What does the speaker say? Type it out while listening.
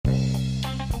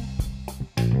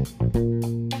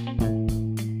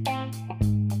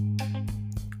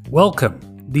Welcome.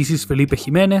 This is Felipe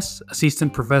Jimenez,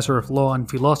 Assistant Professor of Law and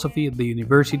Philosophy at the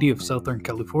University of Southern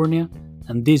California,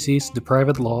 and this is the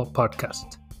Private Law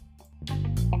Podcast.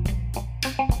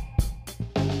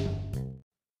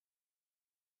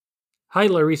 Hi,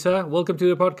 Larissa. Welcome to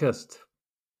the podcast.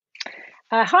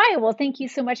 Hi. Well, thank you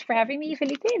so much for having me,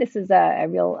 Felipe. This is a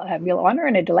real honor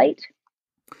and a delight.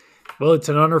 Well, it's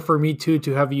an honor for me too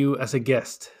to have you as a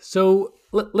guest. So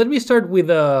let me start with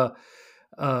a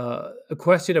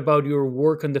question about your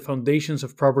work on the foundations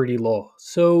of property law.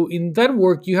 So in that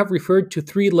work, you have referred to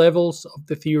three levels of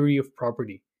the theory of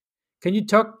property. Can you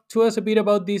talk to us a bit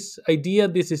about this idea,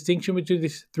 this distinction between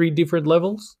these three different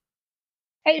levels?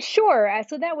 Sure.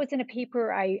 So that was in a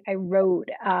paper I wrote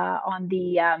on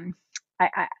the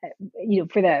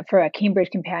for a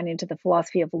Cambridge companion to the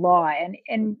philosophy of law,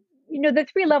 and the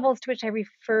three levels to which I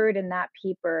referred in that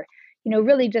paper,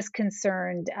 really just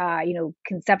concerned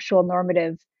conceptual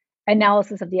normative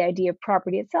analysis of the idea of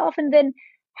property itself, and then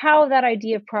how that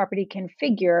idea of property can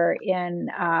figure in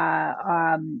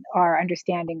our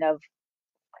understanding of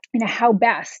how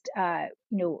best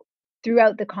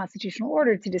throughout the constitutional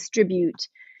order to distribute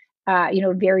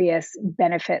various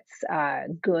benefits,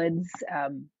 goods,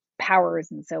 powers,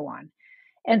 and so on.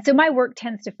 And so my work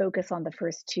tends to focus on the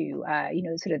first two,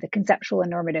 sort of the conceptual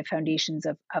and normative foundations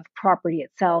of property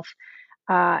itself,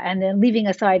 and then leaving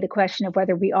aside the question of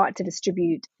whether we ought to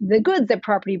distribute the goods that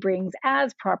property brings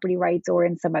as property rights or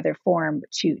in some other form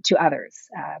to others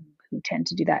who tend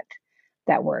to do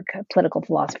that work, political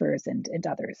philosophers and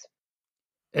others.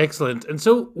 Excellent. And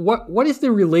so what is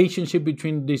the relationship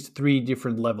between these three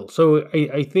different levels? So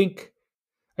I think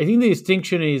the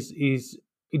distinction is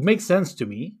it makes sense to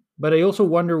me, but I also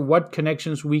wonder what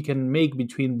connections we can make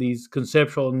between these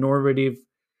conceptual and normative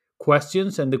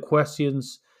questions and the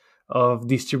questions of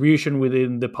distribution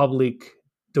within the public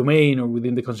domain or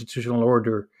within the constitutional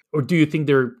order. Or do you think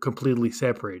they're completely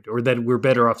separate, or that we're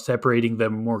better off separating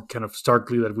them more kind of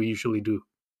starkly than we usually do?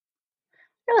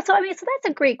 No, so that's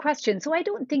a great question. So I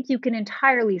don't think you can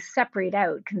entirely separate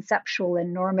out conceptual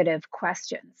and normative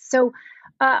questions. So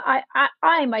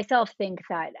I myself think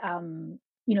that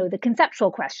the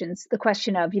conceptual questions, the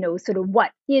question of sort of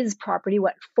what is property,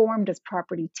 what form does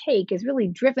property take, is really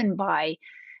driven by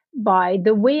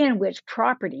the way in which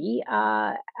property,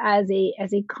 as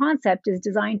a concept, is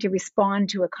designed to respond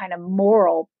to a kind of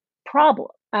moral problem.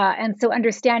 And so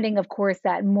understanding, of course,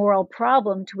 that moral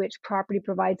problem to which property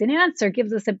provides an answer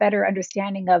gives us a better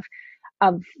understanding of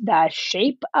the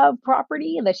shape of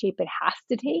property, the shape it has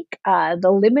to take,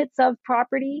 the limits of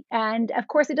property. And of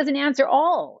course, it doesn't answer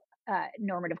all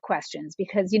normative questions,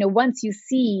 because, once you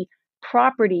see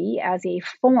property as a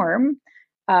form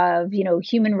of,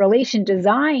 human relation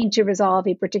designed to resolve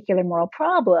a particular moral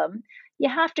problem, you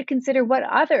have to consider what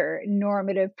other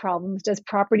normative problems does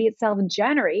property itself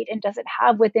generate, and does it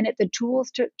have within it the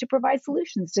tools to provide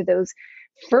solutions to those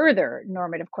further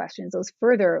normative questions, those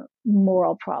further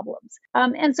moral problems.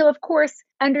 And so, of course,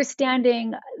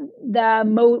 understanding the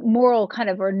moral kind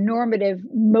of or normative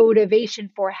motivation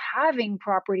for having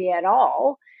property at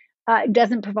all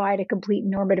doesn't provide a complete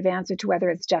normative answer to whether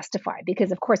it's justified,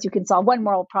 because of course you can solve one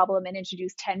moral problem and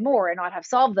introduce 10 more and not have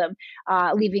solved them,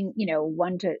 leaving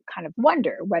one to kind of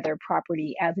wonder whether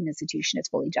property as an institution is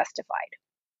fully justified.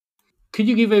 Could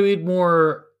you give a bit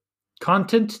more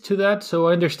content to that? So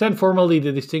I understand formally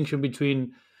the distinction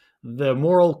between the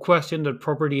moral question that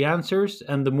property answers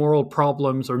and the moral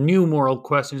problems or new moral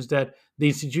questions that the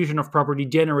institution of property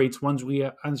generates once we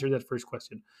answer that first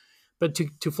question. But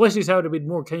to flesh this out a bit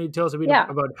more, can you tell us a bit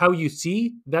about how you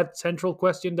see that central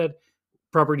question that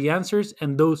property answers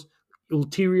and those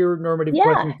ulterior normative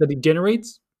questions that it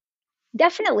generates?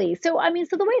 Definitely. So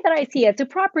the way that I see it, so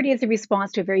property is a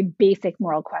response to a very basic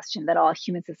moral question that all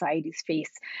human societies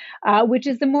face, which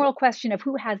is the moral question of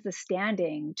who has the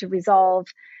standing to resolve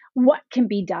what can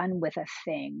be done with a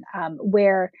thing,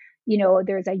 where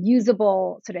there's a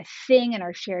usable sort of thing in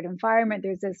our shared environment.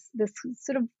 There's this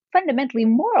sort of fundamentally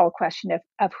moral question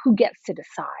of who gets to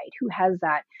decide, who has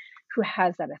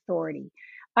that authority.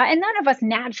 And none of us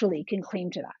naturally can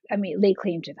lay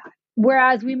claim to that.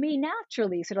 Whereas we may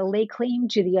naturally sort of lay claim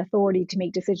to the authority to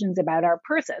make decisions about our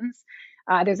persons.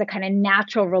 There's a kind of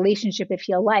natural relationship, if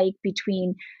you like,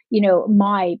 between,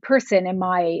 my person and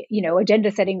my,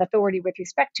 agenda setting authority with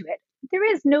respect to it. There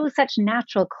is no such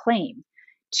natural claim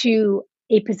to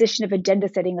a position of agenda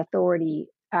setting authority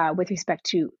with respect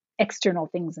to external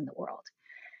things in the world.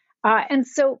 And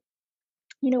so,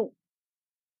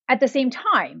 at the same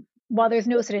time, while there's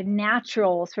no sort of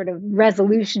natural sort of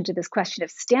resolution to this question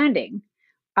of standing,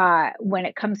 when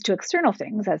it comes to external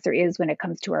things, as there is when it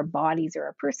comes to our bodies or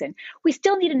a person, we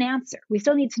still need an answer. We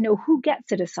still need to know who gets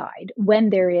to decide when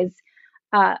there is,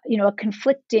 a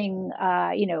conflicting,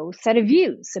 set of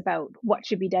views about what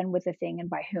should be done with a thing and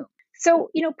by whom. So,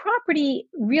 property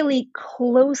really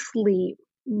closely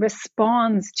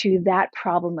responds to that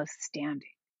problem of standing.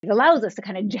 It allows us to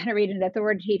kind of generate an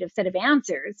authoritative set of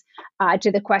answers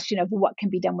to the question of what can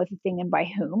be done with a thing and by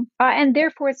whom. And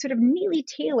therefore, it's sort of neatly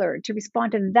tailored to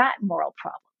respond to that moral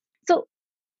problem. So,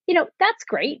 that's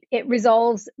great. It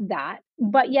resolves that,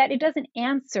 but yet it doesn't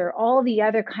answer all the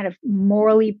other kind of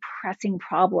morally pressing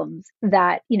problems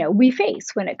that, we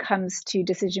face when it comes to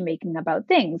decision making about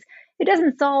things. It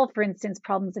doesn't solve, for instance,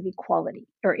 problems of equality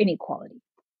or inequality.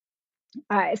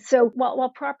 So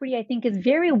while property, I think, is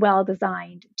very well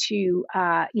designed to,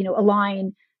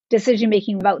 align decision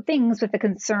making about things with a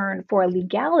concern for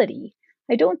legality,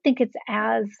 I don't think it's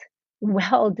as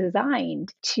well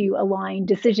designed to align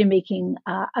decision making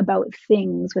about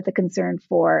things with a concern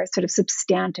for sort of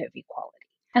substantive equality.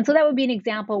 And so that would be an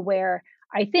example where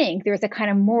I think there's a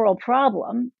kind of moral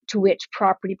problem to which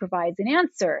property provides an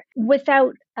answer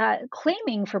without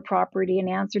claiming for property an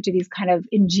answer to these kind of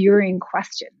enduring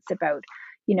questions about,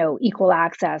 equal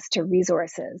access to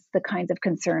resources, the kinds of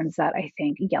concerns that I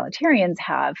think egalitarians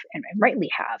have and rightly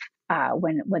have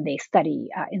when they study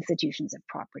institutions of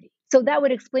property. So that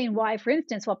would explain why, for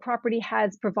instance, while property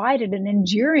has provided an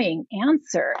enduring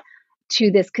answer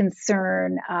to this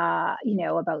concern,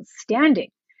 about standing,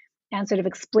 and sort of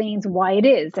explains why it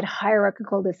is that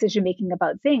hierarchical decision making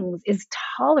about things is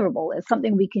tolerable as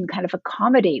something we can kind of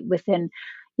accommodate within,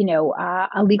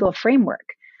 a legal framework.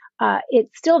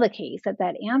 It's still the case that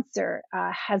that answer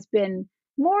has been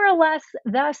more or less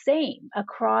the same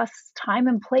across time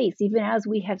and place, even as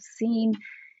we have seen,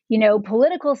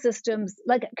 political systems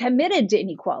like committed to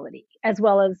inequality, as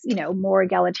well as, more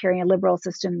egalitarian liberal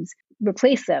systems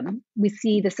replace them. We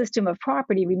see the system of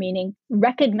property remaining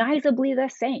recognizably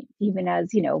the same, even as,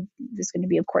 there's going to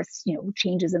be, of course,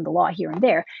 changes in the law here and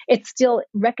there. It's still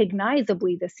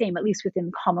recognizably the same, at least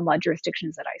within common law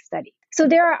jurisdictions that I study. So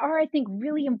there are, I think,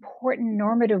 really important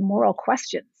normative moral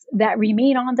questions that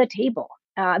remain on the table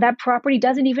that property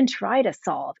doesn't even try to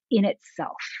solve in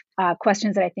itself.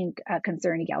 Questions that I think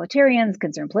concern egalitarians,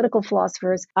 concern political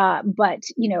philosophers. But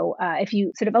if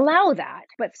you sort of allow that,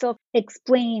 but still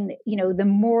explain, the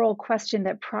moral question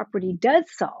that property does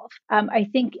solve, I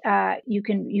think you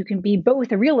can be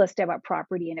both a realist about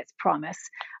property and its promise,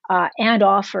 and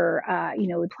offer, a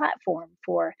platform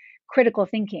for critical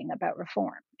thinking about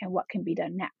reform and what can be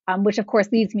done next, which of course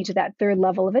leads me to that third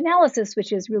level of analysis,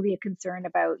 which is really a concern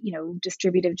about,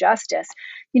 distributive justice.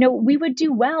 We would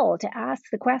do well to ask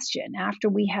the question after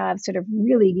we have sort of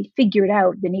really figured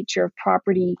out the nature of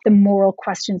property, the moral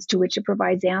questions to which it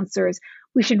provides answers.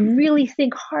 We should really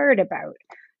think hard about,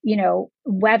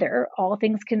 whether, all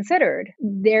things considered,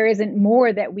 there isn't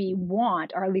more that we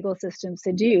want our legal systems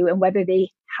to do, and whether they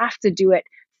have to do it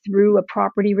through a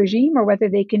property regime or whether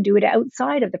they can do it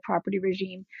outside of the property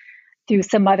regime through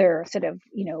some other sort of,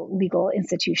 legal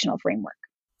institutional framework.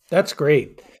 That's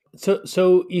great.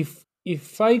 So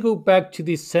if I go back to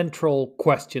this central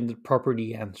question that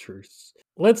property answers,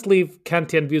 let's leave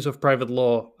Kantian views of private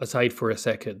law aside for a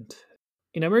second.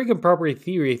 In American property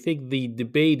theory, I think the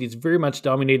debate is very much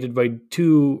dominated by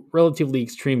two relatively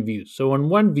extreme views. So on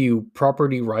one view,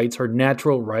 property rights are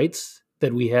natural rights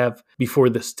that we have before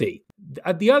the state.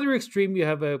 At the other extreme, you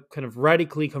have a kind of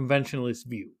radically conventionalist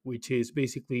view, which is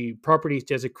basically property is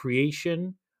just a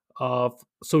creation of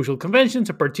social conventions,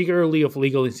 and particularly of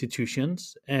legal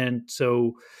institutions. And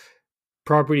so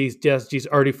property is just this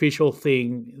artificial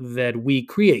thing that we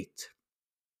create.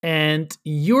 And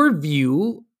your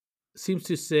view seems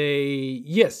to say,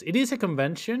 yes, it is a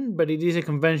convention, but it is a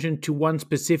convention to one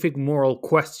specific moral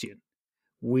question,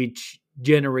 which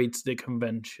generates the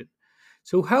convention.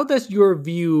 So how does your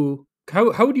view,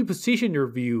 how would you position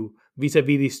your view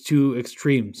vis-a-vis these two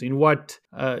extremes? In what,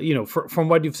 from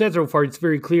what you've said so far, it's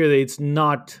very clear that it's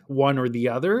not one or the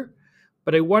other.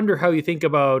 But I wonder how you think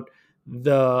about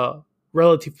the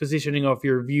relative positioning of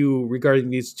your view regarding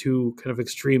these two kind of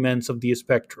extreme ends of the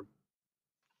spectrum.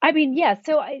 I mean, yeah.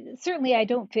 So I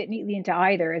don't fit neatly into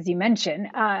either, as you mentioned.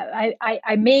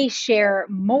 I may share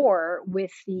more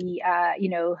with the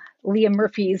Liam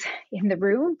Murphys in the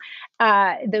room,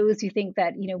 those who think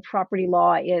that property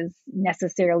law is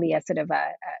necessarily a sort of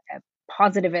a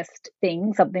positivist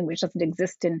thing, something which doesn't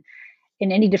exist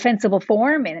in any defensible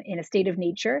form in a state of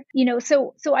nature.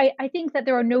 So I think that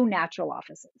there are no natural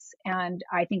offices, and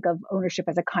I think of ownership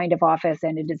as a kind of office,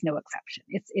 and it is no exception.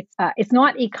 It's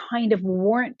not a kind of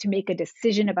warrant to make a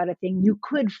decision about a thing you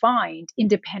could find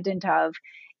independent of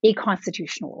a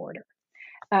constitutional order.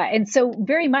 And so,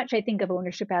 very much, I think of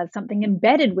ownership as something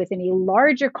embedded within a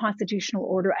larger constitutional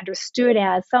order, understood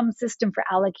as some system for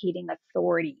allocating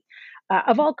authority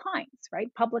of all kinds,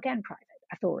 right? Public and private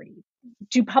authority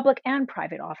to public and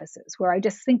private offices, where I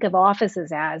just think of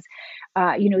offices as,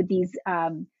 these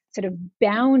sort of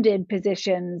bounded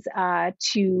positions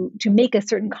to make a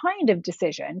certain kind of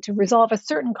decision, to resolve a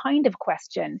certain kind of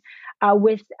question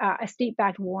with a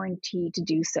state-backed warranty to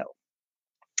do so.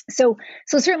 So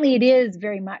certainly it is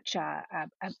very much a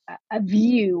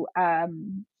view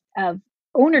of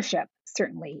ownership,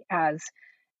 certainly as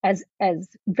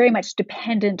very much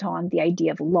dependent on the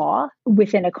idea of law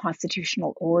within a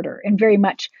constitutional order, and very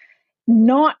much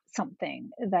not something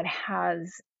that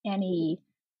has any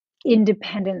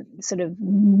independent sort of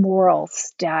moral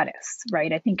status,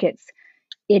 right? I think it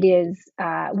is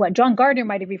what John Gardner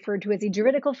might have referred to as a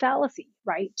juridical fallacy,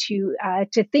 right? To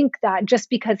think that just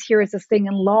because here is this thing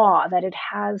in law that it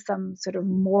has some sort of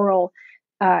moral,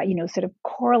 sort of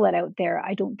correlate out there.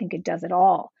 I don't think it does at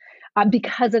all,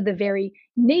 because of the very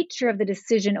nature of the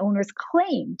decision owners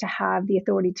claim to have the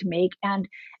authority to make, and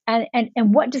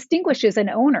what distinguishes an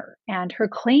owner and her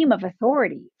claim of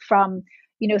authority from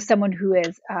someone who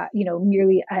is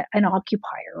merely an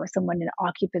occupier, or someone in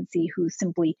occupancy who's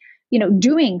simply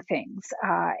doing things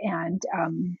and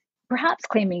perhaps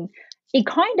claiming a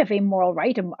kind of a moral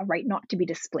right, a right not to be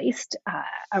displaced,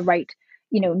 a right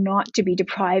not to be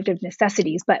deprived of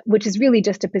necessities, but which is really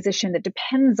just a position that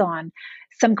depends on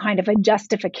some kind of a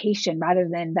justification rather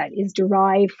than that is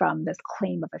derived from this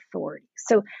claim of authority.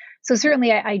 So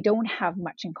certainly I don't have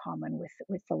much in common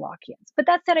with the Lockeans. But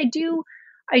that said, I do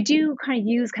kind of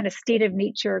use kind of state of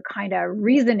nature kind of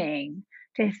reasoning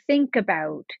to think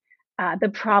about the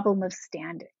problem of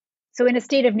standing. So in a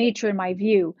state of nature, in my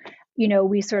view,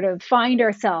 we sort of find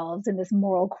ourselves in this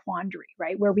moral quandary,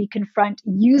 right, where we confront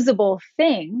usable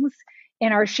things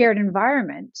in our shared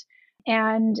environment,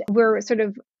 and we're sort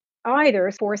of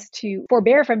either forced to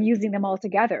forbear from using them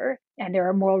altogether, and there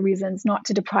are moral reasons not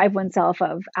to deprive oneself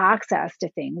of access to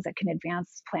things that can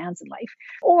advance plans in life,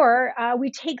 or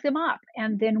we take them up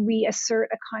and then we assert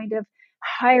a kind of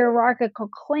hierarchical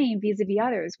claim vis-a-vis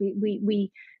others.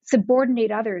 We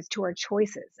subordinate others to our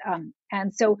choices,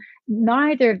 and so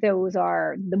neither of those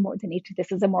are the nature.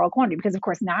 This is a moral quandary because, of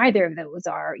course, neither of those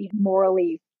are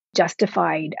morally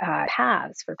justified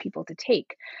paths for people to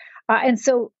take. And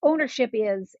so ownership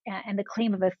is, and the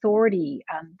claim of authority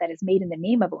that is made in the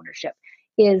name of ownership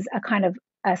is a kind of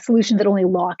a solution that only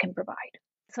law can provide.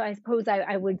 So I suppose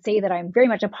I would say that I'm very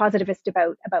much a positivist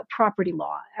about property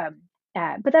law.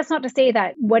 But that's not to say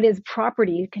that what is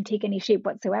property can take any shape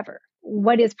whatsoever.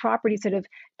 What is property sort of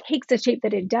takes the shape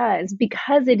that it does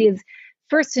because it is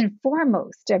first and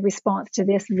foremost a response to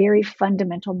this very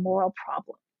fundamental moral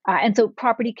problem. And so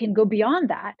property can go beyond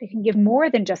that. It can give more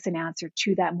than just an answer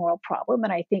to that moral problem.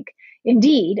 And I think,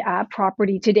 indeed,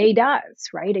 property today does,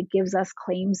 right? It gives us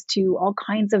claims to all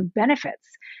kinds of benefits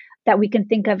that we can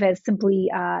think of as simply,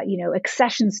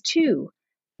 accessions to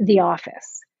the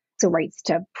office. So rights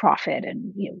to profit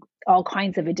and all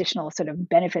kinds of additional sort of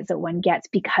benefits that one gets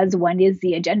because one is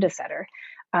the agenda setter,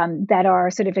 that are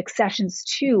sort of accessions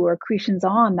to or accretions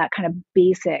on that kind of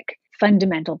basic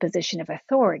fundamental position of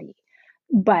authority.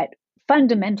 But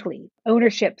fundamentally,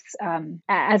 ownerships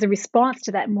as a response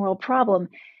to that moral problem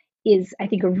is, I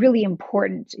think, a really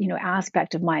important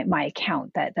aspect of my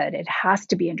account, that it has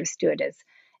to be understood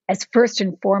as first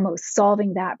and foremost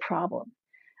solving that problem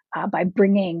by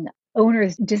bringing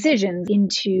owners' decisions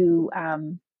into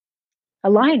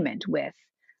alignment with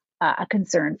a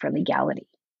concern for legality.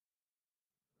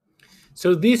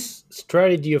 So this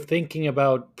strategy of thinking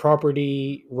about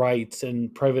property rights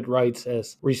and private rights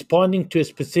as responding to a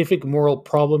specific moral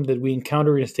problem that we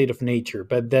encounter in a state of nature,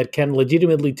 but that can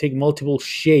legitimately take multiple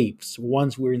shapes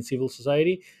once we're in civil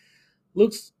society,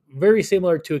 looks very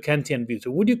similar to a Kantian view. So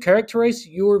would you characterize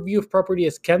your view of property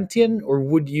as Kantian, or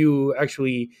would you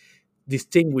actually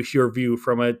distinguish your view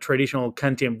from a traditional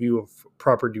Kantian view of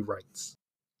property rights?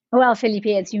 Well, Felipe,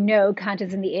 as you know, Kant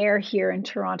is in the air here in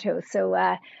Toronto. So,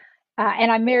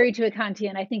 and I'm married to a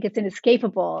Kantian. I think it's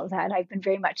inescapable that I've been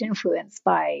very much influenced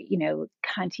by,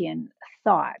 Kantian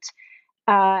thought.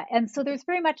 And so there's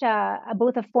very much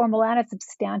both a formal and a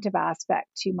substantive aspect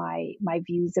to my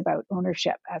views about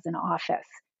ownership as an office.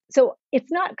 So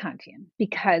it's not Kantian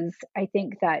because I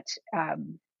think that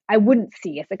I wouldn't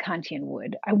see, as a Kantian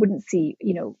would, I wouldn't see,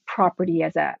 property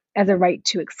as a right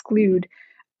to exclude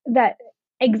that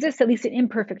exists, at least in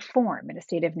imperfect form, in a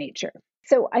state of nature.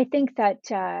 So I think that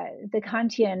the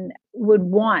Kantian would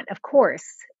want, of course,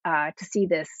 to see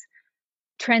this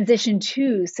transition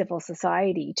to civil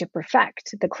society to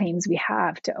perfect the claims we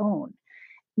have to own.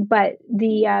 But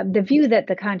the view that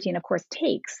the Kantian, of course,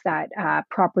 takes, that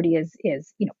property is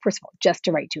first of all just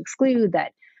a right to exclude,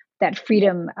 that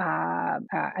freedom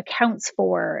accounts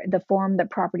for the form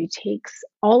that property takes.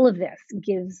 All of this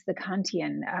gives the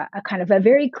Kantian a kind of a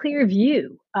very clear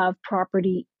view of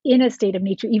property in a state of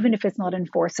nature, even if it's not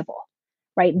enforceable.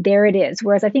 Right there it is.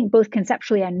 Whereas I think both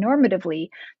conceptually and normatively,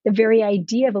 the very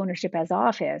idea of ownership as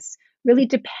office really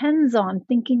depends on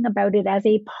thinking about it as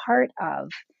a part of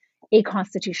a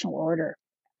constitutional order,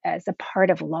 as a part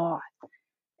of law.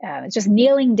 Just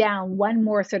nailing down one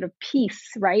more sort of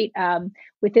piece, right,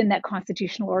 within that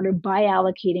constitutional order by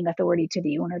allocating authority to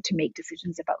the owner to make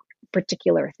decisions about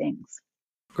particular things.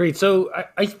 Great. So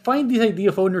I find this idea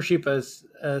of ownership as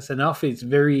an office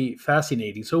very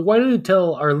fascinating. So why don't you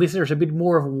tell our listeners a bit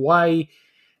more of why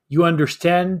you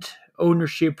understand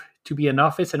ownership to be an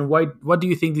office, and what do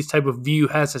you think this type of view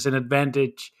has as an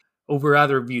advantage over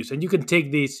other views? And you could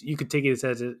take it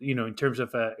as in terms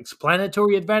of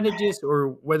explanatory advantages,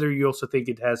 or whether you also think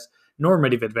it has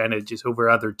normative advantages over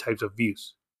other types of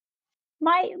views.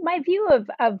 My view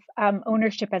of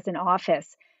ownership as an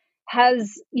office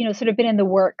has sort of been in the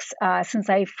works since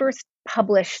I first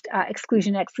published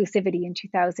Exclusion and Exclusivity in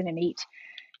 2008,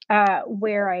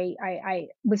 where I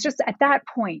was just at that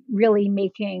point really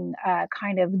making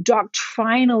kind of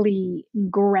doctrinally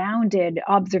grounded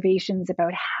observations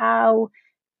about how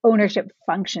ownership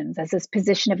functions as this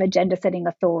position of agenda setting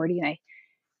authority. And I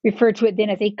referred to it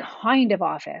then as a kind of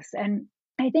office. And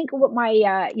I think what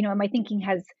my thinking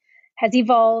has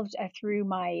evolved through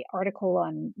my article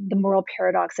on the moral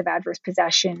paradox of adverse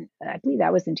possession. I believe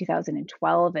that was in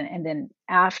 2012, and then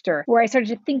after, where I started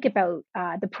to think about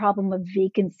the problem of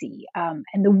vacancy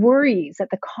and the worries that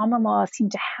the common law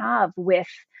seemed to have with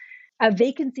a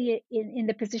vacancy in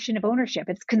the position of ownership.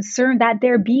 It's concerned that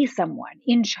there be someone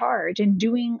in charge and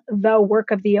doing the work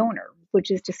of the owner,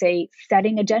 which is to say,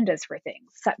 setting agendas for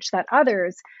things, such that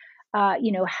others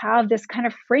have this kind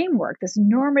of framework, this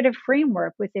normative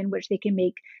framework within which they can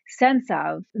make sense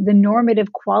of the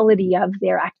normative quality of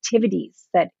their activities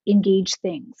that engage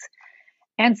things.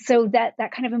 And so that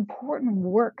kind of important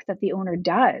work that the owner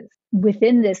does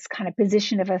within this kind of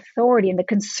position of authority, and the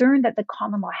concern that the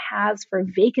common law has for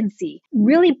vacancy,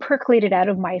 really percolated out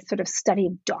of my sort of study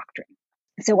of doctrine.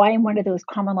 So I am one of those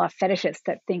common law fetishists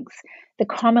that thinks the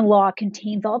common law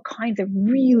contains all kinds of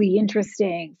really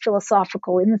interesting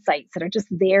philosophical insights that are just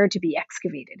there to be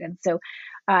excavated. And so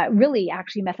really,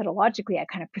 actually, methodologically, I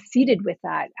kind of proceeded with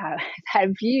that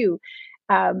view.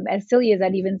 As silly as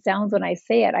that even sounds when I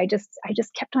say it, I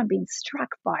just kept on being struck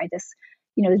by this,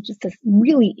 just this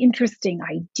really interesting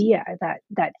idea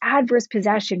that adverse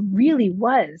possession really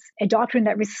was a doctrine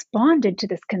that responded to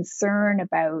this concern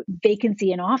about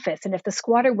vacancy in office. And if the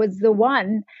squatter was the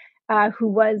one who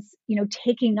was,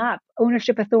 taking up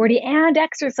ownership authority and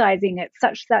exercising it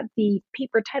such that the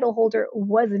paper title holder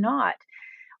was not,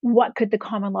 what could the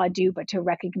common law do but to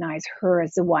recognize her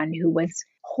as the one who was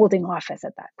holding office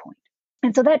at that point?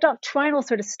 And so that doctrinal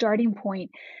sort of starting point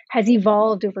has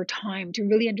evolved over time to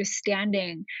really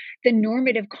understanding the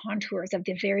normative contours of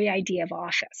the very idea of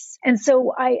office. And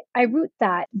so I root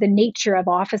that, the nature of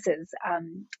offices,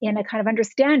 in a kind of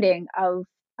understanding of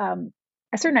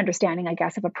a certain understanding, I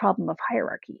guess, of a problem of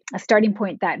hierarchy, a starting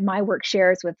point that my work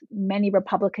shares with many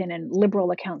Republican and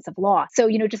liberal accounts of law. So,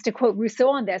 just to quote Rousseau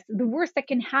on this, the worst that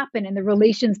can happen in the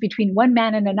relations between one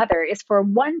man and another is for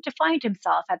one to find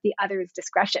himself at the other's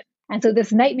discretion. And so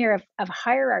this nightmare of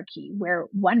hierarchy, where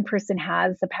one person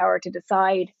has the power to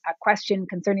decide a question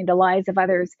concerning the lives of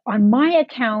others, on my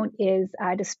account is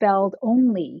dispelled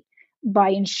only by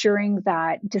ensuring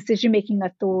that decision-making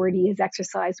authority is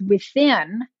exercised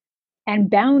within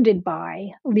and bounded by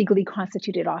legally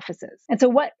constituted offices. And so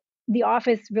what the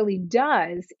office really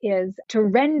does is to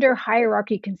render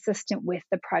hierarchy consistent with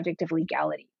the project of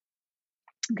legality.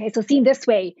 Okay, so seen this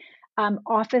way,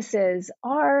 offices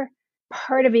are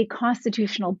part of a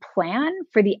constitutional plan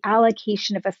for the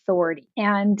allocation of authority.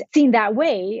 And seen that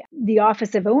way, the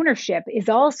office of ownership is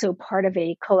also part of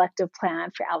a collective plan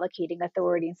for allocating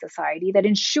authority in society that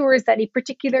ensures that a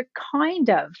particular kind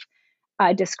of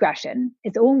discretion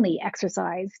is only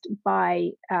exercised by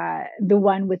the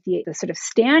one with the sort of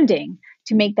standing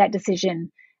to make that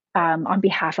decision on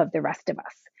behalf of the rest of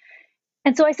us.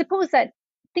 And so I suppose that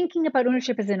thinking about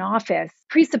ownership as an office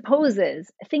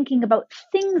presupposes thinking about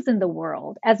things in the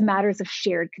world as matters of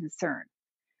shared concern,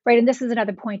 right? And this is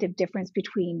another point of difference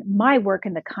between my work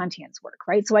and the Kantian's work,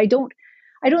 right? So I don't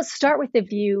start with the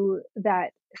view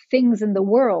that things in the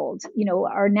world,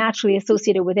 are naturally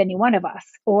associated with any one of us,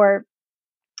 or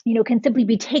can simply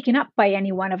be taken up by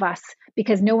any one of us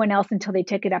because no one else until they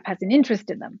take it up has an interest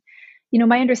in them.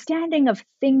 My understanding of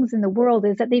things in the world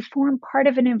is that they form part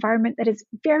of an environment that is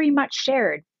very much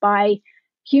shared by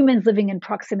humans living in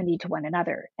proximity to one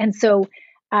another. And so,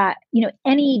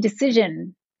 any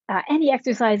decision, any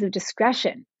exercise of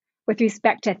discretion with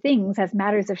respect to things as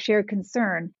matters of shared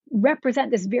concern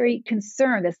represent this very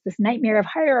concern, this nightmare of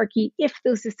hierarchy, if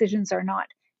those decisions are not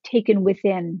taken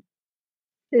within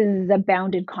the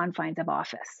bounded confines of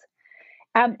office.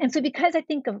 And so, because I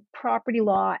think of property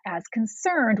law as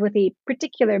concerned with a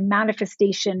particular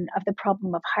manifestation of the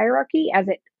problem of hierarchy as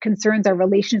it concerns our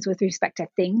relations with respect to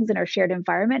things in our shared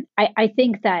environment, I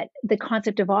think that the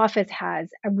concept of office has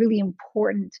a really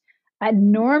important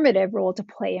normative role to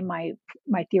play in my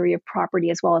theory of property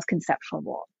as well as conceptual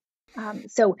role.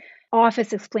 So,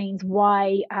 office explains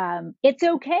why it's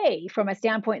okay from the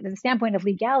standpoint of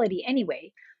legality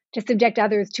anyway, to subject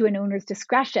others to an owner's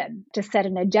discretion to set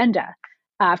an agenda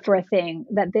for a thing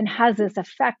that then has this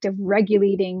effect of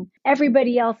regulating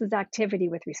everybody else's activity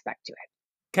with respect to it.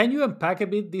 Can you unpack a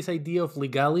bit this idea of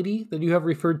legality that you have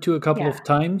referred to a couple Yeah. of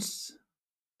times?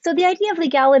 So the idea of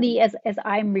legality, as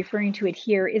I'm referring to it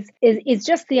here, is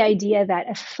just the idea that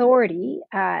authority,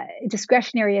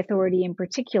 discretionary authority in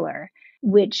particular,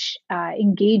 which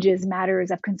engages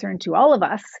matters of concern to all of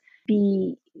us,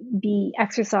 be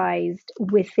exercised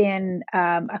within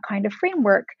a kind of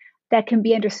framework that can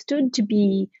be understood to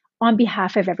be on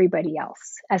behalf of everybody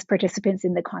else as participants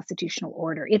in the constitutional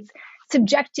order. It's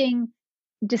subjecting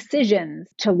decisions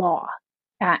to law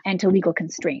and to legal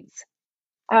constraints.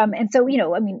 And so,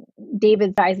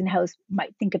 David Eisenhower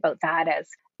might think about that as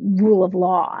rule of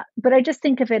law, but I just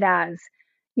think of it as,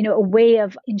 a way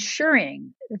of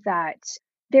ensuring that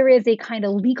there is a kind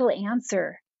of legal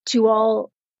answer to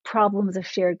all problems of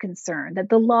shared concern, that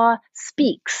the law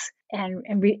speaks and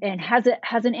has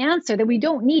an answer that we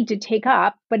don't need to take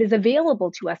up, but is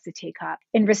available to us to take up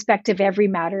in respect of every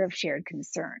matter of shared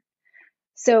concern.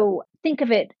 So think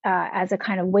of it as a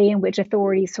kind of way in which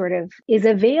authority sort of is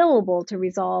available to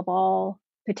resolve all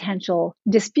potential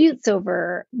disputes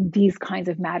over these kinds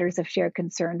of matters of shared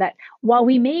concern, that while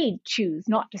we may choose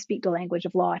not to speak the language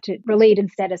of law, to relate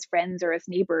instead as friends or as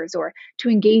neighbors, or to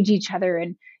engage each other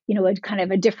in, a kind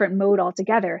of a different mode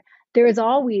altogether, there is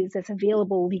always this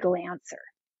available legal answer.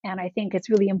 And I think it's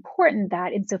really important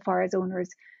that insofar as owners,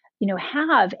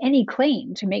 have any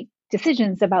claim to make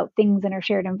decisions about things in our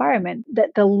shared environment,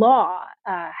 that the law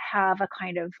have a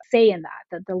kind of say in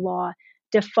that the law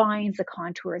defines the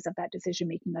contours of that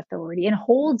decision-making authority and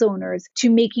holds owners to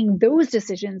making those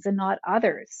decisions and not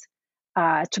others,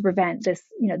 to prevent this,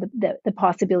 the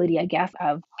possibility, I guess,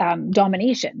 of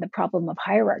domination, the problem of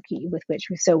hierarchy with which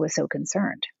Rousseau was so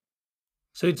concerned.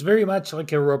 So it's very much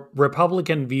like a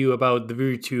Republican view about the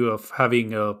virtue of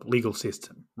having a legal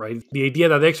system, right? The idea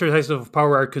that the exercises of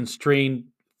power are constrained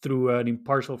through an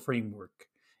impartial framework.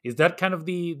 Is that kind of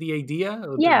the idea,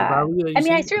 or the Yeah, value that I you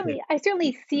mean, I see? Okay. certainly, I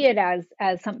certainly see it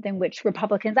as something which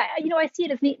Republicans, I see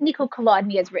it as Nico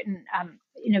Kolodny has written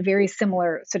in a very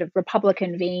similar sort of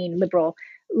Republican vein, liberal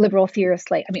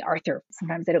theorists like, Arthur.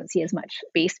 Sometimes I don't see as much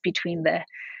space between the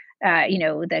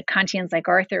Kantians like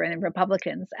Arthur and the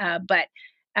Republicans, but.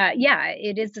 Yeah,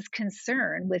 it is this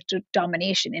concern with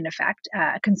domination, in effect,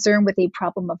 concern with a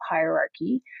problem of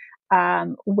hierarchy,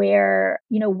 where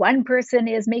one person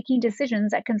is making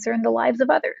decisions that concern the lives of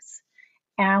others.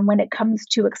 And when it comes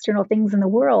to external things in the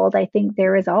world, I think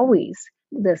there is always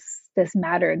this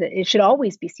matter that it should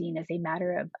always be seen as a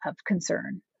matter of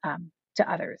concern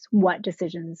to others. What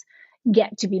decisions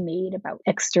get to be made about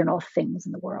external things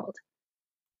in the world?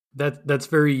 That's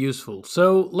very useful.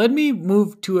 So let me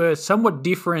move to a somewhat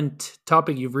different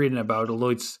topic you've written about, although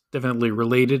it's definitely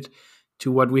related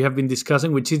to what we have been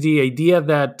discussing, which is the idea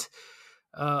that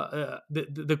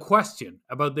the question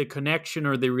about the connection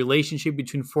or the relationship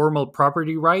between formal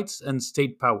property rights and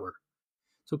state power.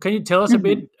 So can you tell us a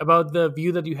bit Mhm. about the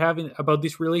view that you have about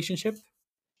this relationship?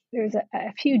 There's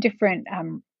a few different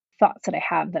thoughts that I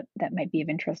have that might be of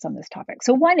interest on this topic.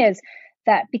 So one is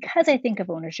that because I think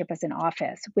of ownership as an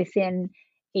office within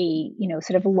a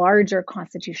sort of larger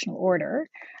constitutional order,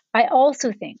 I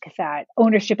also think that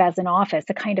ownership as an office,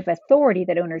 the kind of authority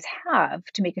that owners have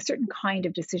to make a certain kind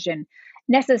of decision,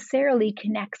 necessarily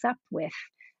connects up with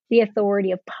the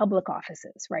authority of public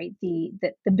offices, right?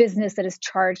 The business that is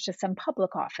charged to some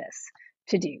public office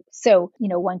to do. So,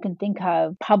 one can think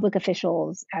of public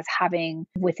officials as having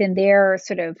within their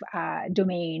sort of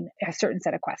domain a certain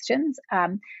set of questions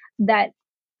that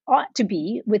ought to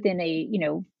be within a,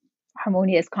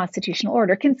 harmonious constitutional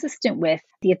order consistent with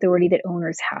the authority that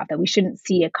owners have, that we shouldn't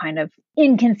see a kind of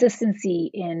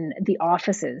inconsistency in the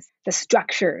offices, the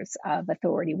structures of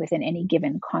authority within any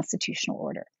given constitutional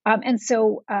order. And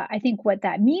so I think what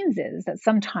that means is that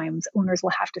sometimes owners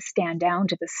will have to stand down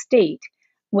to the state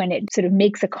when it sort of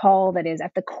makes a call that is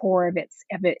at the core of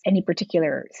any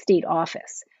particular state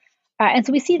office. And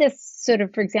so we see this sort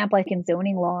of, for example, like in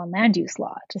zoning law and land use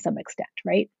law to some extent,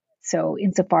 right? So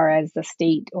insofar as the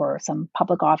state or some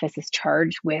public office is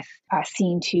charged with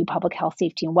seeing to public health,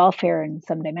 safety, and welfare in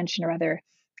some dimension or other,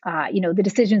 the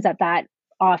decisions that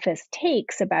office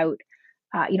takes about,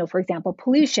 for example,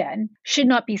 pollution should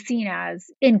not be seen as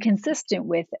inconsistent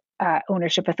with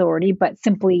ownership authority, but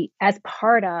simply as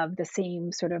part of the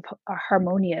same sort of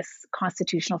harmonious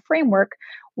constitutional framework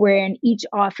wherein each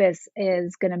office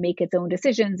is going to make its own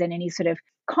decisions, and any sort of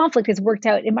conflict is worked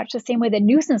out in much the same way that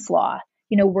nuisance law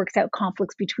works out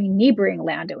conflicts between neighboring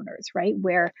landowners, right?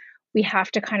 Where we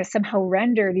have to kind of somehow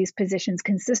render these positions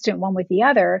consistent one with the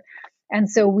other. And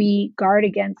so we guard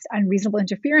against unreasonable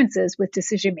interferences with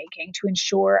decision making to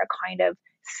ensure a kind of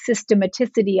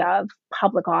systematicity of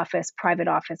public office, private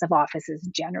office, of offices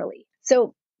generally.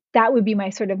 So that would be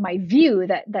my view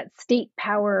that state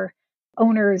power,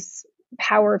 owners'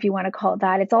 power, if you want to call it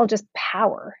that, it's all just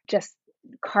power, just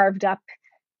carved up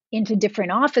into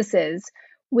different offices,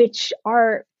 which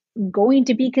are going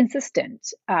to be consistent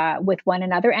with one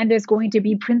another. And there's going to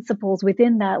be principles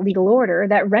within that legal order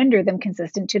that render them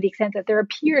consistent to the extent that there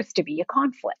appears to be a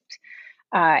conflict.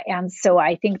 And so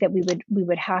I think that we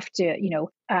would have to,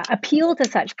 appeal to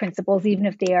such principles, even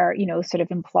if they are, sort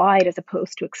of implied as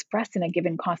opposed to expressed in a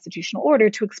given constitutional order,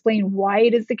 to explain why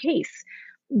it is the case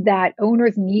that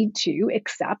owners need to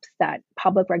accept that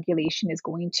public regulation is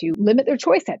going to limit their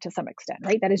choice set to some extent,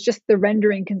 right? That is just the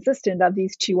rendering consistent of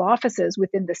these two offices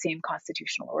within the same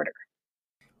constitutional order.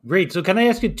 Great. So can I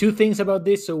ask you two things about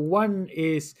this? So one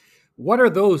is, what are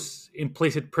those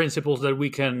implicit principles that we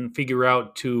can figure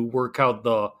out to work out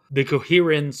the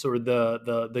coherence or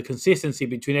the consistency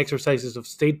between exercises of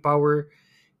state power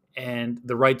and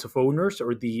the rights of owners,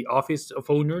 or the office of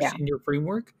owners, in your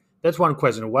framework? That's one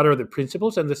question. What are the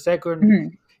principles? And the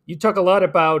second, you talk a lot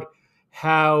about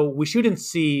how we shouldn't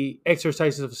see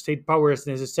exercises of state power as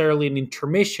necessarily an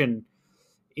intermission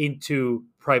into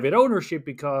private ownership,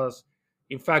 because,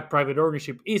 in fact, private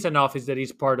ownership is an office that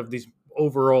is part of this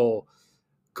overall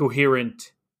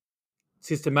coherent,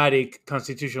 systematic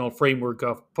constitutional framework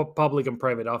of public and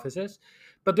private offices.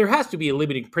 But there has to be a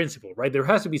limiting principle, right? There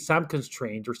has to be some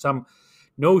constraint or some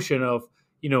notion of,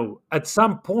 at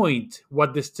some point,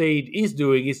 what the state is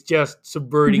doing is just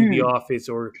subverting the office,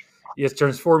 or just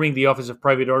transforming the office of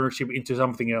private ownership into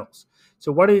something else.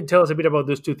 So why don't you tell us a bit about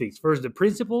those two things? First, the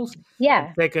principles. Yeah.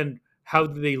 And second, how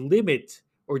do they limit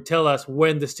or tell us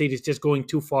when the state is just going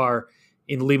too far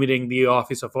in limiting the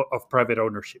office of private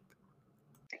ownership?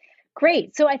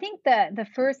 Great. So I think the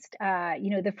first,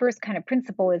 the first kind of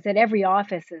principle is that every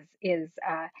office is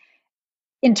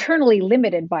internally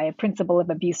limited by a principle of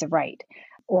abuse of right,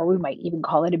 or we might even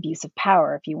call it abuse of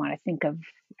power, if you want to think of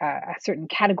a certain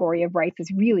category of rights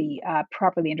as really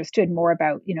properly understood, more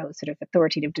about, sort of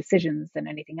authoritative decisions than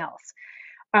anything else.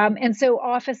 And so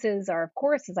offices are, of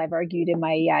course, as I've argued in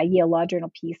my Yale Law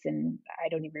Journal piece, and I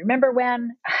don't even remember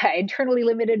when, internally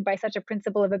limited by such a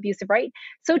principle of abuse of right.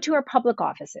 So too are public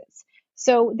offices.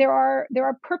 So there are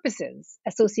purposes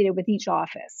associated with each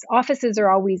office. Offices are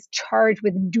always charged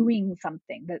with doing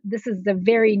something. This is the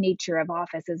very nature of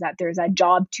office, is that there's a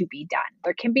job to be done.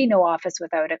 There can be no office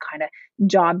without a kind of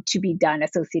job to be done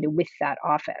associated with that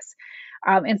office.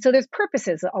 And so there's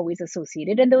purposes always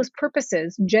associated, and those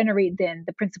purposes generate then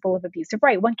the principle of abuse of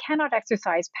right. One cannot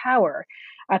exercise power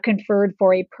conferred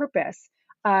for a purpose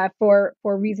for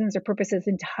reasons or purposes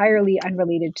entirely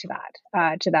unrelated to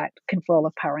that control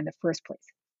of power in the first place.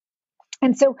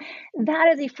 And so that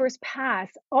as a first pass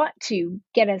ought to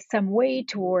get us some way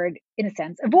toward, in a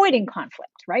sense, avoiding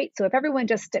conflict, right? So if everyone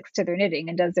just sticks to their knitting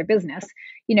and does their business,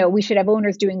 we should have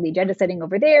owners doing the agenda setting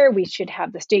over there. We should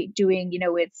have the state doing,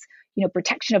 its,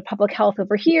 protection of public health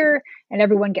over here, and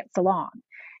everyone gets along.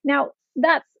 Now,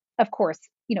 that's, of course,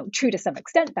 true to some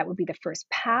extent. That would be the first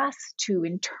pass to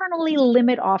internally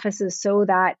limit offices so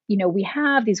that, we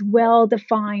have these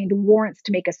well-defined warrants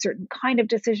to make a certain kind of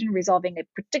decision resolving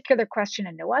a particular question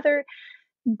and no other.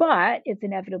 But it's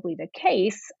inevitably the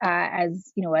case,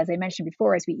 as I mentioned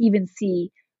before, as we even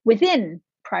see within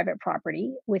private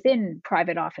property, within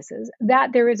private offices,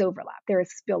 that there is overlap, there is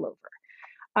spillover.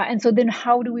 And so then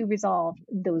how do we resolve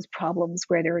those problems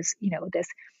where there's, this,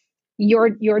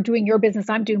 you're doing your business,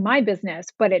 I'm doing my business,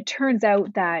 but it turns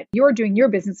out that you're doing your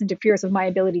business interferes with my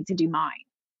ability to do mine,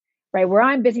 right? Where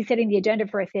I'm busy setting the agenda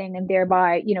for a thing and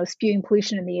thereby, spewing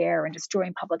pollution in the air and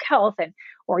destroying public health, and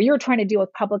or you're trying to deal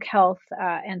with public health,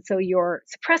 and so you're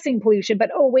suppressing pollution,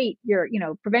 but oh wait, you're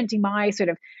preventing my sort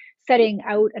of setting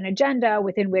out an agenda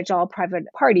within which all private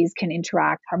parties can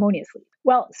interact harmoniously.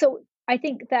 Well, so I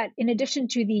think that in addition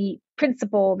to the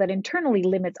principle that internally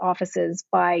limits offices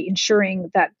by ensuring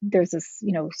that there's this,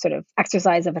 sort of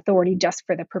exercise of authority just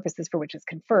for the purposes for which it's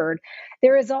conferred,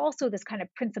 there is also this kind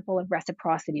of principle of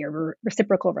reciprocity or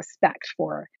reciprocal respect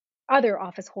for other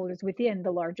office holders within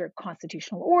the larger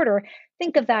constitutional order.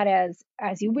 Think of that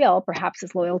as you will, perhaps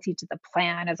as loyalty to the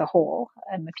plan as a whole,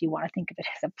 if you want to think of it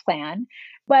as a plan.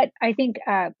 But I think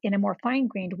in a more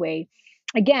fine-grained way,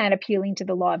 again, appealing to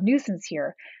the law of nuisance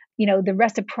here, the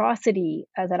reciprocity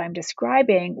that I'm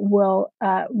describing will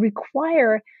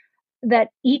require that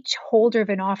each holder of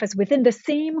an office within the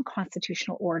same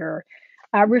constitutional order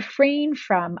refrain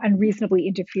from unreasonably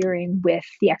interfering with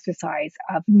the exercise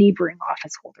of neighboring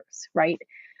office holders, right?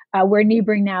 Where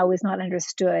neighboring now is not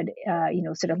understood,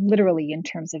 sort of literally in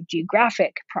terms of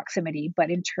geographic proximity,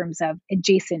 but in terms of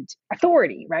adjacent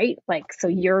authority, right? Like, so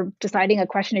you're deciding a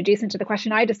question adjacent to the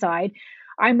question I decide.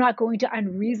 I'm not going to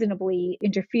unreasonably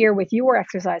interfere with your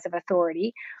exercise of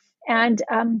authority. And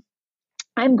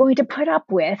I'm going to put up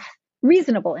with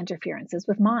reasonable interferences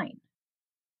with mine.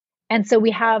 And so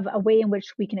we have a way in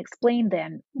which we can explain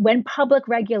then when public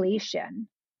regulation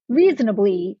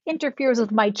reasonably interferes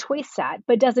with my choice set,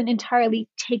 but doesn't entirely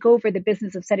take over the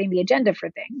business of setting the agenda for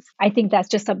things. I think that's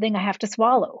just something I have to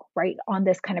swallow, right, on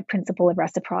this kind of principle of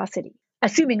reciprocity,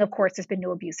 assuming, of course, there's been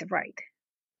no abuse of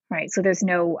right? So there's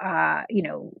no,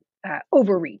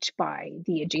 overreach by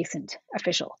the adjacent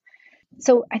official.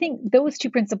 So I think those two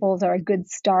principles are a good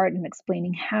start in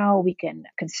explaining how we can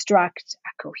construct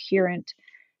a coherent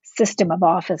system of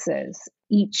offices,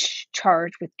 each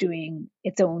charged with doing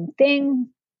its own thing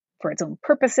for its own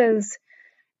purposes,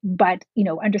 but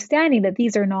understanding that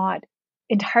these are not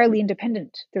entirely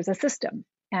independent. There's a system,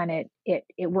 and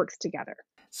it works together.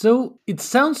 So it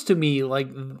sounds to me like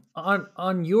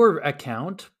on your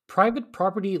account, private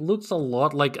property looks a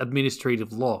lot like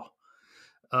administrative law.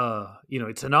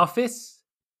 It's an office.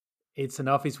 It's an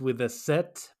office with a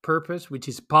set purpose, which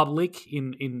is public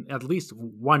in at least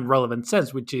one relevant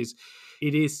sense, which is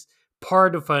it is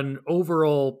part of an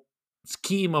overall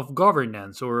scheme of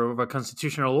governance or of a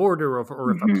constitutional order or of a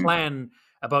Mm-hmm. plan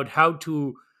about how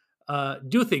to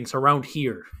do things around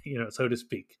here, so to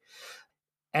speak.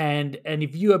 And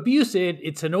if you abuse it,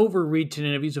 it's an overreach and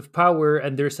an abuse of power,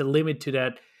 and there's a limit to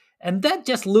that. And that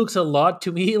just looks a lot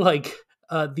to me like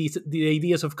the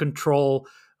ideas of control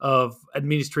of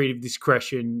administrative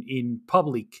discretion in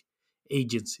public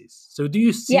agencies. So do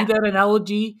you see Yeah. that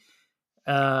analogy,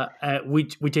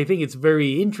 which I think is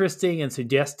very interesting and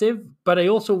suggestive? But I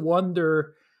also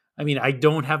wonder. I mean, I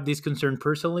don't have this concern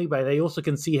personally, but I also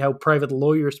can see how private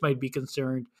lawyers might be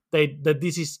concerned that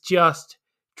this is just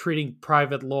treating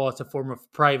private law as a form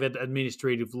of private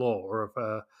administrative law, or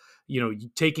of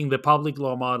taking the public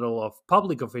law model of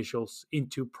public officials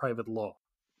into private law.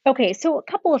 Okay, so a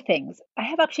couple of things. I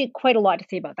have actually quite a lot to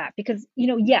say about that because,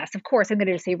 yes, of course, I'm going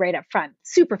to say right up front,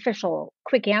 superficial,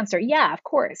 quick answer. Yeah, of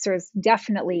course, there's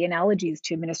definitely analogies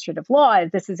to administrative law.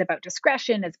 This is about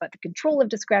discretion, it's about the control of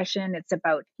discretion, it's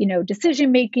about,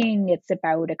 decision making, it's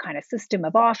about a kind of system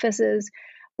of offices.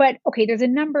 But okay, there's a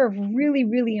number of really,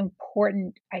 really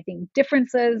important, I think,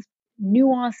 differences,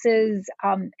 nuances,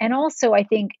 and also, I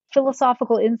think,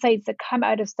 philosophical insights that come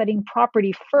out of studying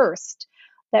property first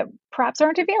that perhaps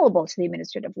aren't available to the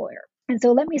administrative lawyer. And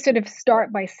so let me sort of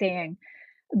start by saying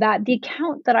that the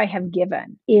account that I have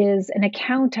given is an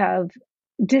account of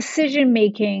decision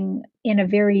making in a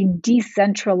very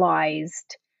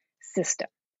decentralized system.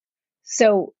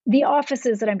 So the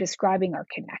offices that I'm describing are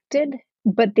connected,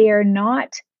 but they are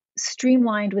not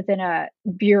streamlined within a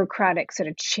bureaucratic sort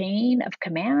of chain of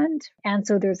command. And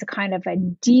so there's a kind of a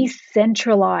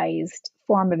decentralized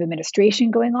form of administration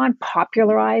going on,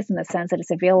 popularized in the sense that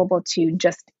it's available to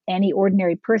just any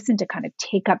ordinary person to kind of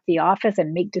take up the office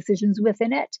and make decisions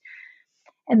within it.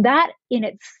 And that in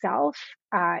itself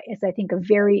is, I think, a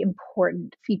very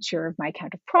important feature of my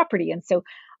account of property. And so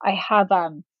I have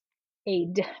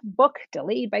book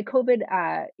delayed by COVID,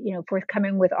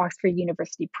 forthcoming with Oxford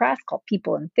University Press called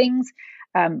People and Things.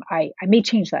 I may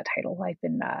change that title. I've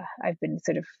been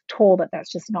sort of told that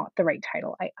that's just not the right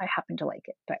title. I happen to like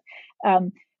it,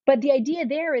 but the idea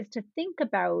there is to think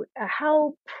about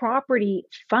how property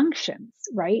functions,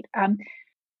 right?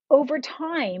 over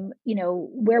time,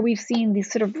 where we've seen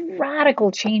these sort of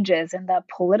radical changes in the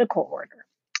political order,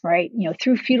 right?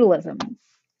 Through feudalism,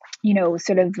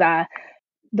 sort of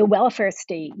the welfare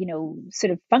state,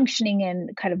 sort of functioning in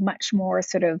kind of much more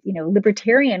sort of,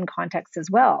 libertarian context as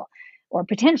well, or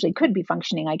potentially could be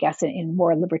functioning, I guess, in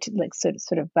more like sort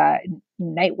of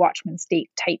night watchman state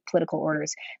type political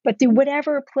orders. But through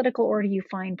whatever political order you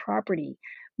find property,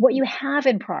 what you have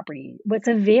in property, what's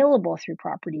available through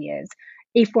property is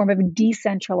a form of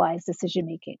decentralized decision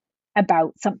making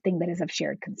about something that is of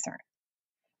shared concern,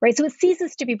 right? So it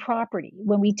ceases to be property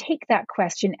when we take that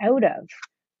question out of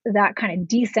that kind of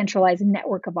decentralized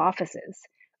network of offices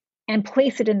and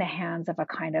place it in the hands of a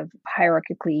kind of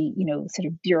hierarchically, sort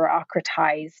of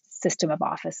bureaucratized system of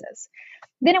offices.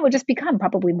 Then it would just become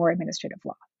probably more administrative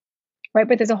law, right?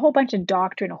 But there's a whole bunch of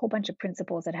doctrine, a whole bunch of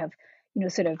principles that have,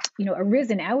 sort of,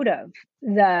 arisen out of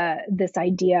this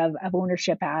idea of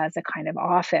ownership as a kind of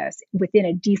office within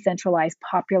a decentralized,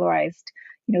 popularized,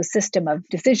 system of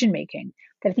decision making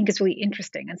that I think is really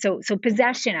interesting. And so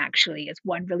possession actually is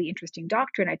one really interesting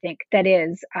doctrine, I think, that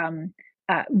is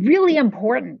really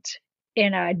important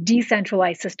in a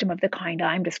decentralized system of the kind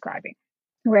I'm describing.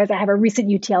 Whereas I have a recent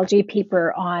UTLJ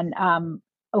paper on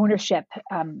ownership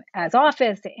as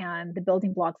office and the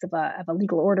building blocks of a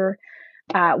legal order,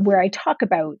 where I talk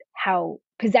about how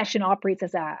possession operates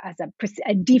as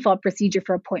a default procedure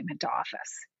for appointment to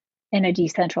office in a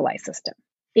decentralized system.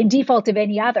 In default of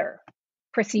any other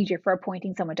procedure for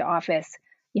appointing someone to office,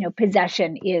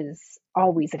 possession is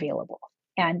always available.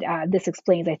 And this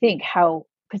explains, I think, how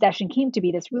possession came to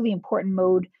be this really important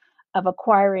mode of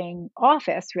acquiring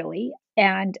office, really,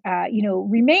 and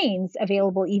remains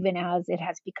available even as it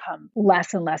has become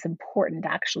less and less important,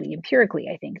 actually, empirically.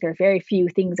 I think there are very few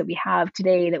things that we have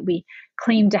today that we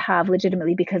claim to have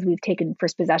legitimately because we've taken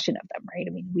first possession of them, right?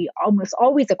 I mean, we almost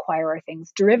always acquire our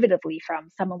things derivatively from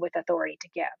someone with authority to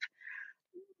give.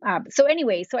 So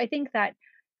I think that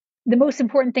the most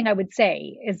important thing I would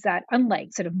say is that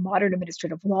unlike sort of modern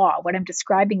administrative law, what I'm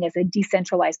describing is a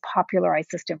decentralized, popularized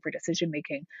system for decision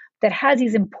making that has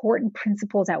these important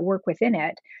principles at work within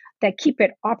it that keep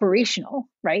it operational,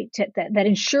 right? That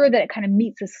ensure that it kind of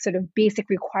meets this sort of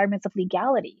basic requirements of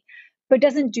legality, but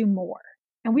doesn't do more.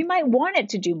 And we might want it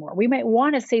to do more. We might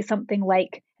want to say something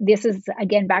like, this is,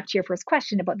 again, back to your first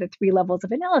question about the 3 levels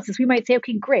of analysis. We might say,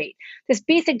 okay, great. This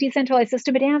basic decentralized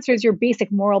system, it answers your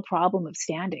basic moral problem of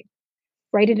standing,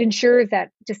 right? It ensures that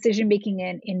decision making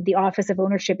in the office of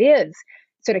ownership is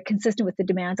sort of consistent with the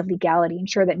demands of legality,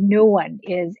 ensure that no one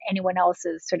is anyone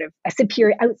else's sort of a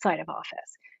superior outside of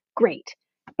office. Great.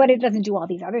 But it doesn't do all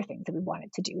these other things that we want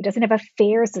it to do. It doesn't have a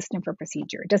fair system for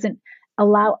procedure. It doesn't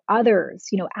allow others,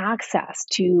 access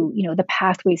to, the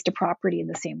pathways to property in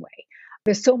the same way.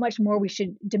 There's so much more we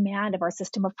should demand of our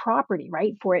system of property,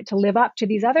 right? For it to live up to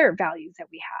these other values that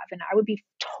we have. And I would be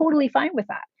totally fine with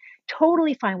that.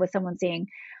 Totally fine with someone saying,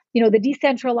 the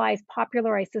decentralized,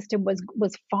 popularized system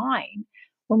was fine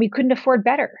when we couldn't afford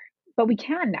better, but we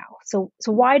can now. So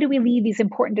why do we leave these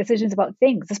important decisions about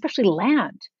things, especially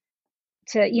land,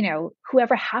 to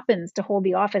whoever happens to hold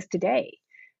the office today,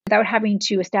 without having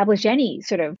to establish any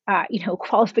sort of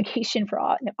qualification for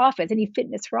office, any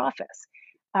fitness for office,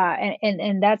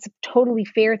 and that's a totally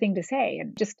fair thing to say.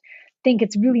 And just think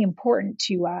it's really important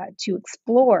to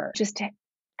explore just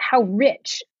how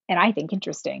rich and I think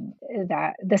interesting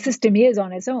that the system is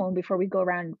on its own before we go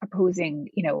around proposing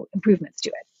improvements to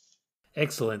it.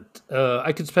 Excellent.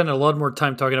 I could spend a lot more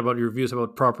time talking about your views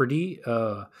about property,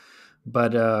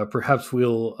 but perhaps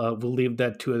we'll leave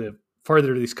that to a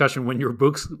further discussion when your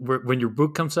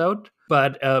book comes out.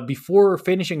 But before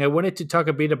finishing, I wanted to talk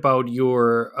a bit about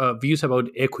your views about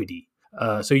equity.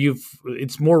 So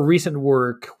it's more recent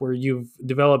work where you've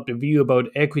developed a view about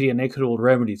equity and equitable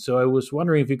remedies. So I was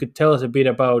wondering if you could tell us a bit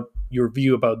about your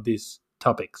view about these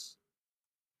topics.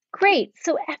 Great.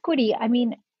 So equity, I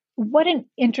mean, what an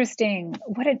interesting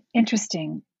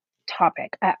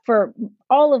topic. For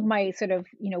all of my sort of,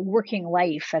 working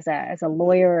life as a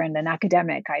lawyer and an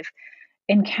academic, I've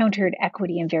encountered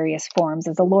equity in various forms.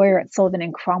 As a lawyer at Sullivan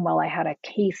and Cromwell, I had a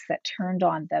case that turned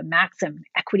on the maxim,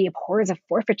 equity abhors of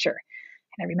forfeiture.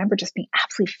 And I remember just being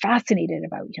absolutely fascinated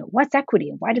about, what's equity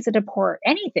and why does it abhor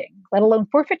anything, let alone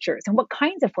forfeitures, and what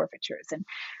kinds of forfeitures? And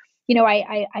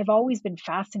I've always been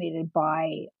fascinated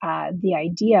by the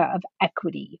idea of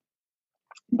equity,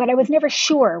 but I was never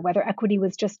sure whether equity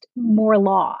was just more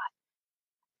law.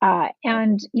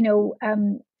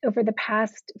 Over the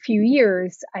past few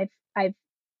years, I've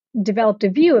developed a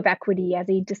view of equity as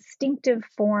a distinctive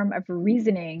form of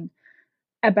reasoning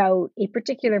about a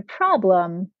particular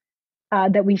problem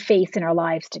that we face in our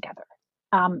lives together.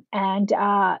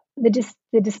 The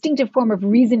distinctive form of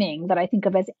reasoning that I think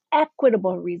of as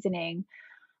equitable reasoning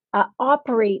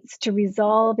operates to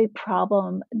resolve a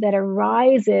problem that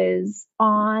arises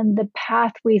on the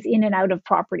pathways in and out of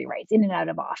property rights, in and out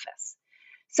of office.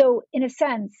 So, in a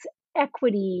sense,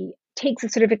 equity takes a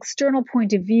sort of external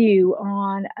point of view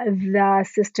on the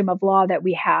system of law that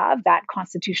we have, that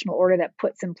constitutional order that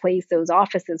puts in place those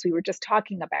offices we were just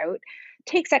talking about,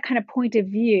 takes that kind of point of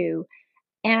view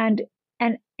and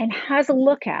and has a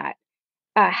look at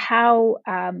how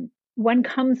one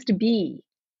comes to be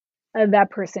that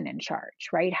person in charge,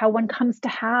 right? How one comes to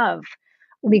have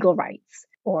legal rights,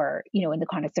 or in the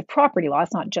context of property law,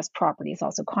 it's not just property; it's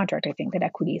also contract. I think that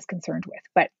equity is concerned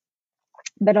with,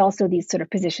 but also these sort of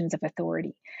positions of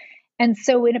authority. And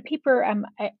so, in a paper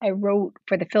I wrote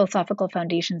for the Philosophical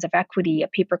Foundations of Equity, a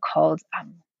paper called I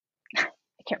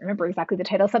can't remember exactly the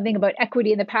title, something about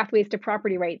equity and the pathways to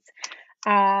property rights.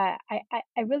 I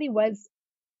really was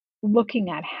looking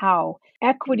at how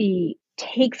equity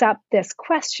takes up this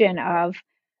question of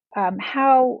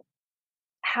how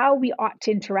we ought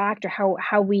to interact, or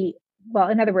how we, well,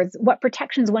 in other words, what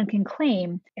protections one can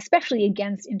claim, especially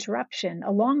against interruption,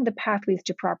 along the pathways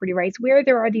to property rights, where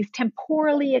there are these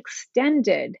temporally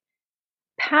extended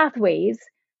pathways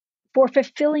for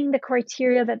fulfilling the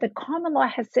criteria that the common law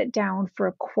has set down for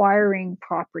acquiring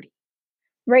property.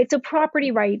 Right. So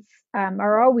property rights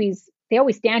they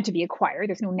always stand to be acquired.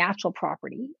 There's no natural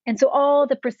property. And so all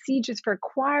the procedures for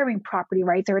acquiring property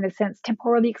rights are, in a sense,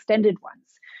 temporally extended ones.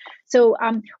 So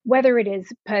whether it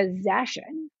is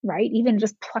possession, right, even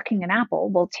just plucking an apple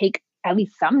will take at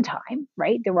least some time,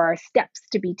 right? There are steps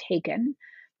to be taken,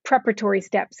 preparatory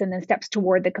steps, and then steps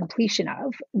toward the completion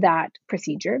of that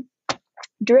procedure.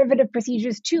 Derivative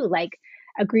procedures too, like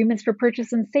agreements for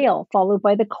purchase and sale, followed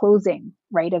by the closing,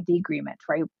 right, of the agreement,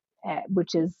 right,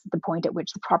 which is the point at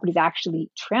which the property is actually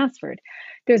transferred.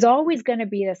 There's always going to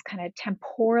be this kind of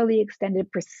temporally extended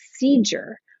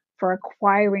procedure for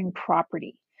acquiring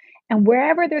property. And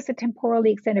wherever there's a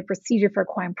temporally extended procedure for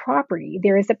acquiring property,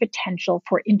 there is a potential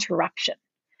for interruption,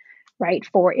 right,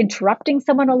 for interrupting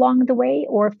someone along the way,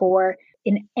 or for,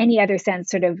 in any other sense,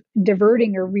 sort of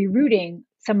diverting or rerouting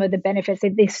some of the benefits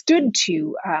that they stood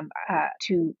to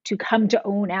come to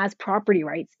own as property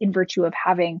rights in virtue of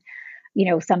having,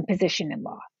 some position in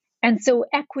law. And so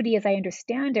equity, as I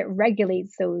understand it,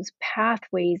 regulates those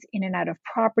pathways in and out of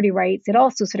property rights. It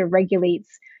also sort of regulates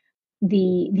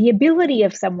the ability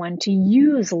of someone to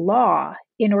use law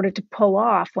in order to pull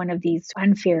off one of these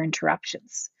unfair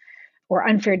interruptions or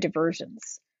unfair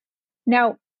diversions.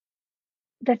 Now,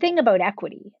 the thing about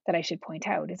equity that I should point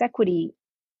out is equity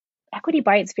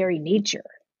by its very nature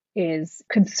is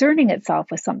concerning itself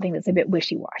with something that's a bit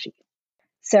wishy-washy.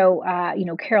 So,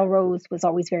 Carol Rose was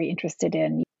always very interested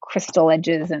in crystal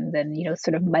edges and then,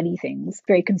 sort of muddy things,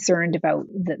 very concerned about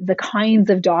the kinds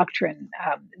of doctrine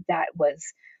that was,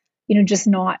 just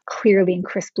not clearly and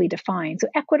crisply defined. So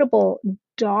equitable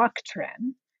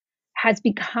doctrine has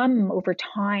become over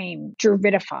time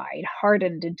juridified,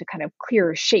 hardened into kind of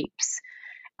clearer shapes.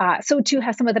 So too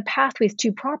have some of the pathways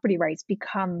to property rights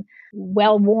become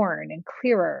well-worn and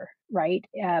clearer, right?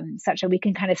 Such that we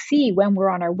can kind of see when we're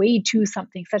on our way to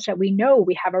something, such that we know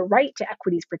we have a right to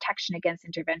equity's protection against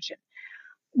intervention.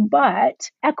 But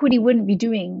equity wouldn't be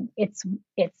doing its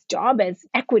job as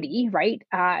equity, right?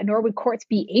 Nor would courts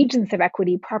be agents of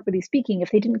equity, properly speaking,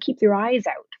 if they didn't keep their eyes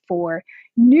out for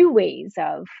new ways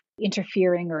of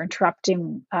interfering or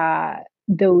interrupting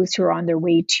those who are on their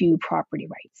way to property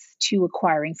rights, to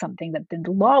acquiring something that then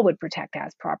the law would protect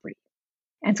as property.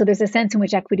 And so there's a sense in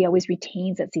which equity always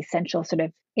retains its essential sort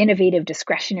of innovative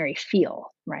discretionary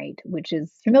feel, right? Which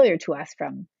is familiar to us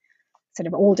from sort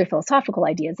of older philosophical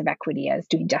ideas of equity as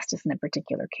doing justice in a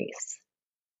particular case.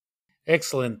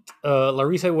 Excellent.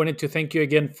 Larissa, I wanted to thank you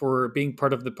again for being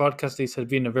part of the podcast. This has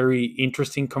been a very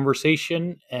interesting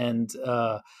conversation, and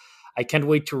I can't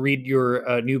wait to read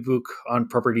your new book on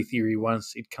property theory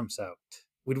once it comes out,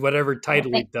 with whatever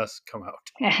title it does come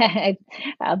out.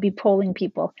 I'll be polling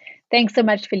people. Thanks so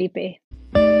much, Felipe.